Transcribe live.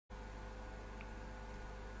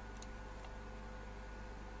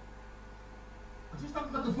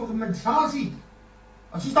fucking mentality.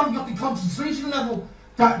 I just haven't got the concentration level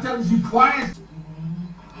that is required.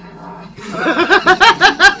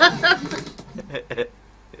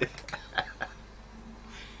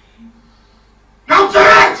 Don't do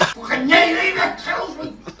it! Fucking name that kills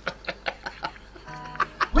me!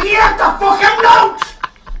 Will you have the fucking note?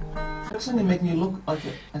 Looks like they make you look like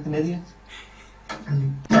an idiot. And you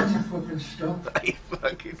better fucking stop. You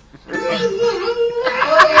fucking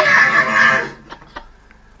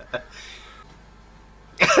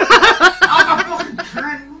I'm a fucking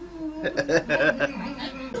cunt.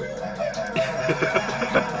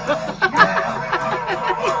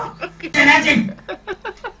 It's an engine!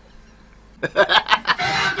 I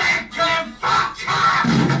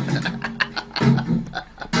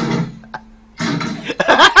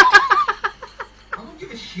don't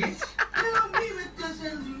give a shit.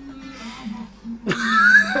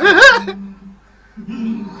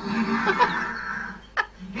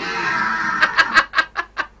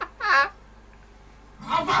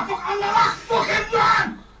 I'm the last fucking man!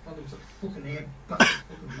 Oh, there was a fucking air back,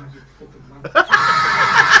 fucking magic fucking man. The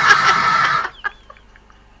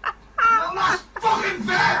last fucking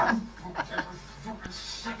veil! I'm fucking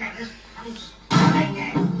sick of this house.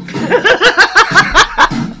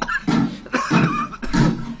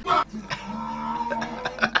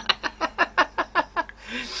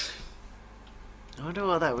 I wonder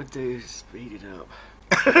what that would do. Speed it up.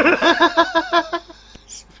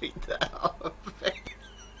 Speed that up.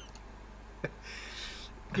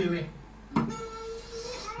 Do it.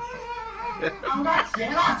 Oh, that's it.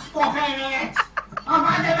 That's fucking it. I'm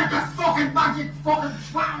handing it the fucking magic fucking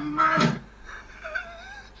twat, man.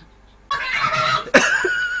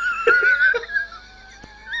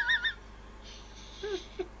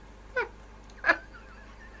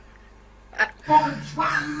 Fucking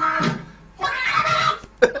twat, man.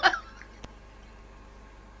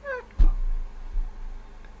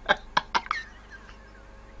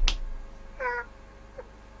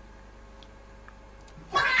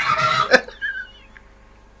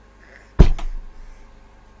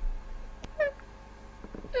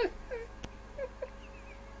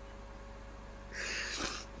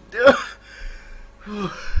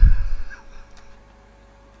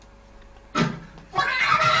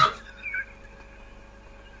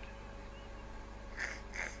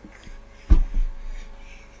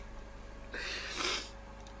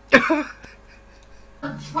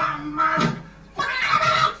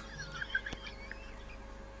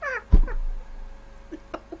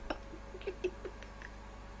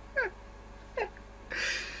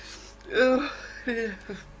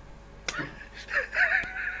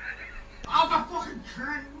 I'm a fucking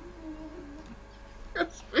cunt.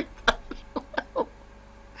 Speed that up.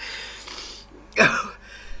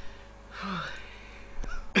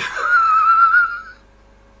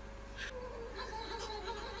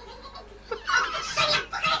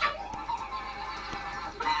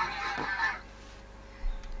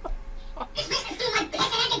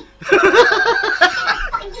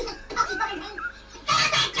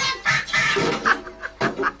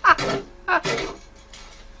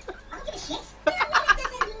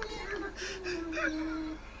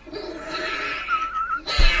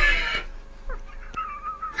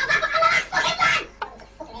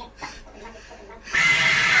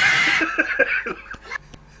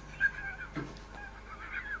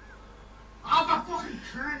 I'm a fucking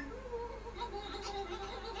cunt.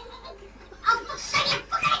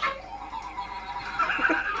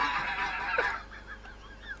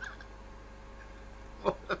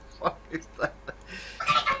 What the fuck is that?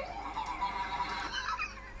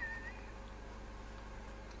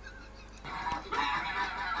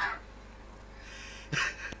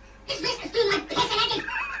 This business being like piss and engine.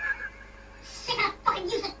 Sick of fucking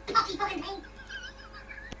useless potty fucking thing.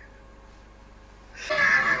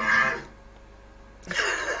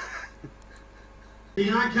 See,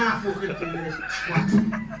 I can't fucking do this twat.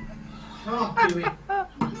 Can't do it.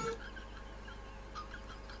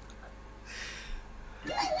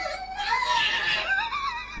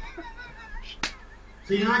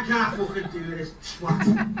 See, I can't fucking do this twat.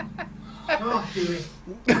 Can't do it.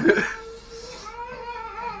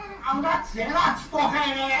 Oh, that's it. That's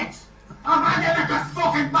fucking it. I'm handing it the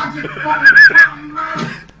fucking magic fucking twat, man.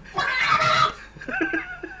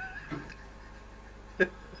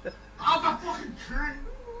 I'm a fucking cunt.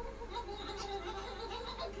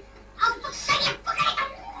 Oh, for sake of fucking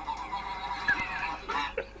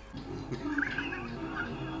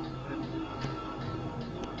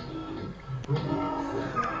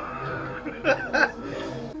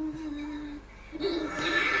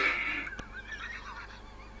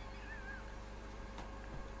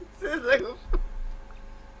This is like a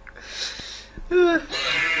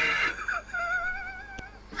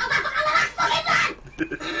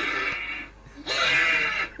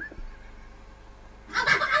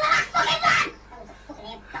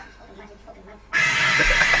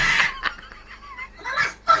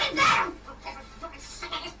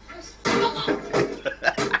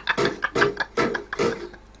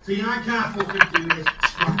I can't fucking do this.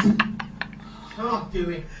 I'll do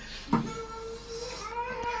it.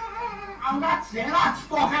 Oh, that's it. That's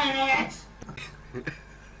fucking it.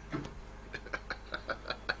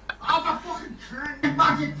 Oh, the fucking turn.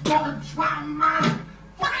 Imagine fucking twat, man.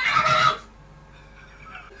 Fucking it.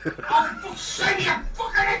 Oh, for fuck's sake, you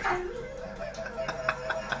fucking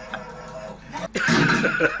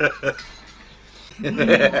I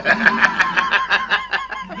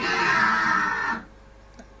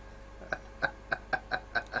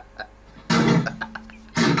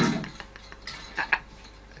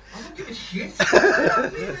don't give a shit.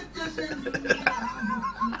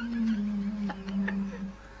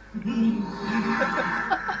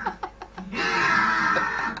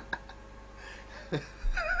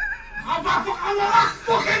 I'm the last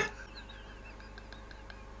fucking.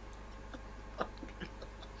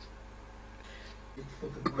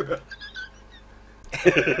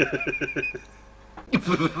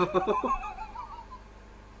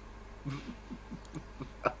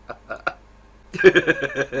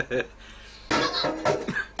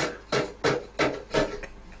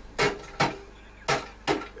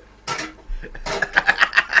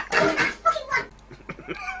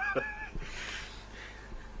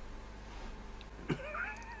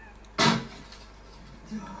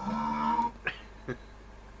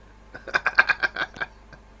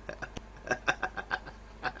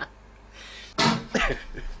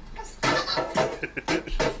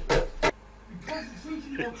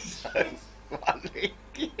 Funny.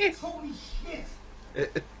 Holy shit! You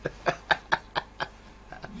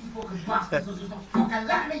fucking bastards are just not fucking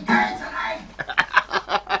letting me get it tonight!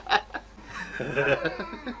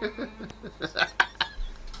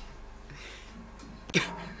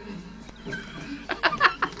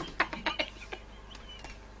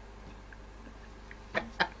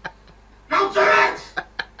 Don't do it!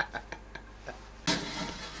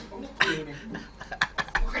 I'm not doing it.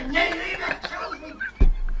 Fucking leave it, kills me!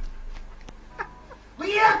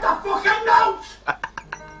 We have the fucking notes!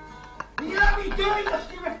 You let me do it, just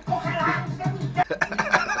give me fucking hands, let me do it!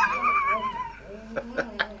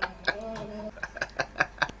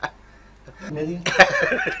 An idiot.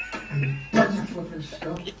 That's fucking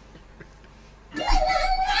stuff.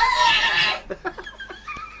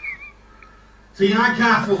 See, I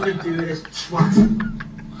can't fucking do this, twat.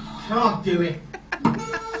 Can't do it.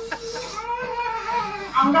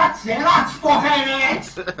 Oh, that's it, that's fucking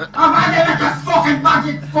it! I'm had it at the fucking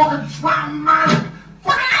magic fucking twat, man!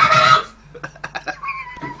 Fucking it!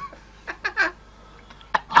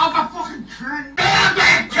 Oh, the fucking turn. Damn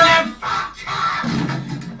it, Jim! Fuck!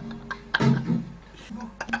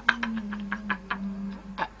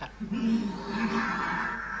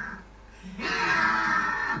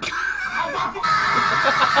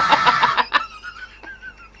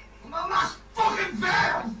 My last fucking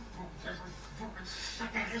veil! Fucking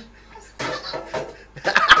sick of this.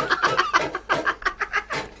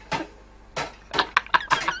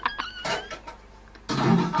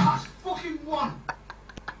 Always the last fucking one!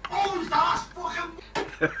 Always the last fucking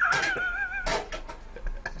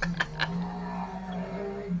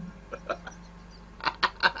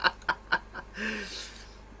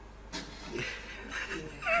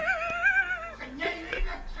Fucking nearly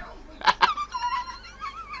that kills me.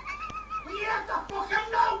 We have the fucking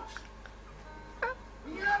notes!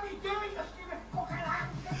 Will you let me do it? Just give me fucking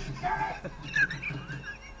hands, let me do it!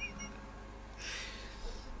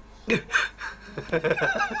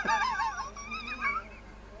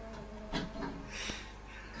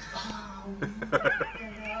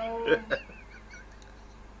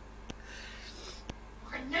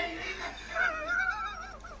 Fucking nearly that kills me.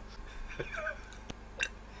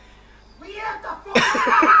 We have the fucking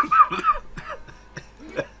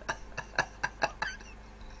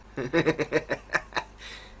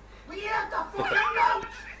We have the fucking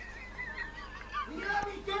notes! Will you let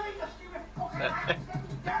me do it? Just give me fucking hands, let me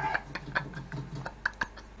do it!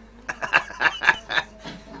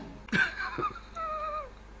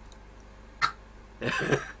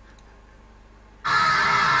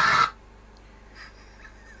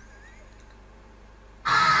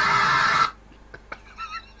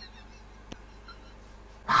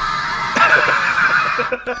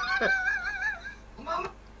 Mama.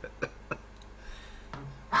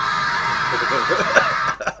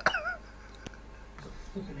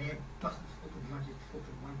 Fucking air, bastard, fucking magic,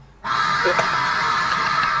 fucking man.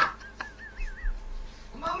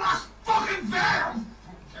 My last fucking veil!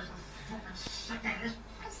 Fucking sick of this.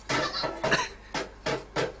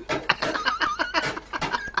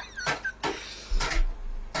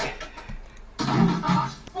 Always the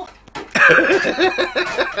last fucking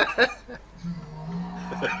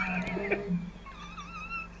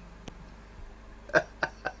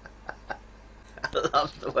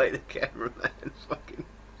love the way the cameraman fucking.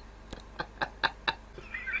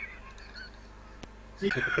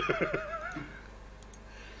 See?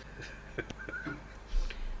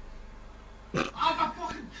 Oh, for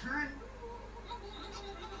fucking turn!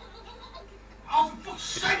 Oh, for fuck's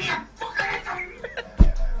sake, you fucking Anton!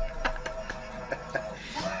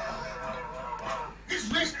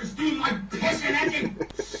 This list is doing my pissing engine!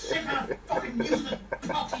 Sick of the fucking useless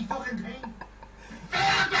poxy fucking thing!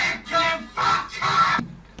 Damn it, Kim! Fuck! I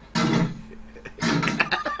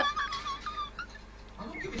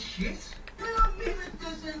don't give a shit! Damn it,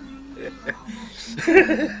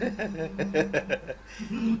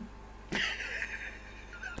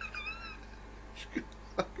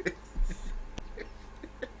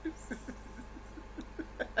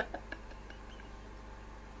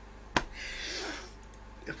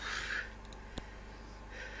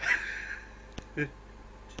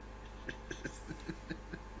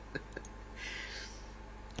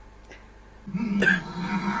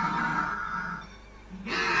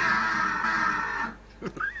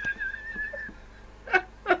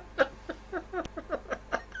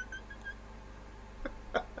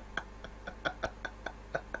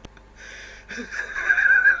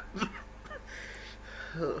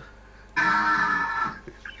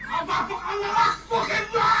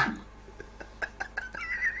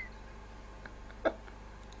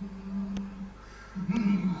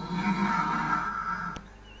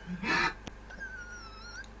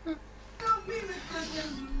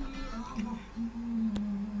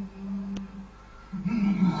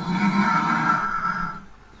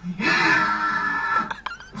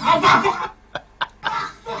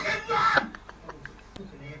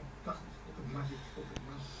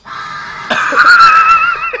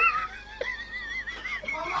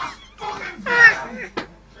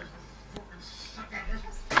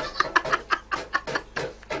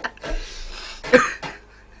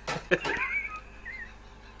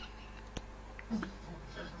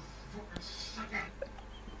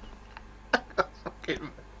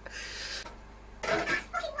 fucking.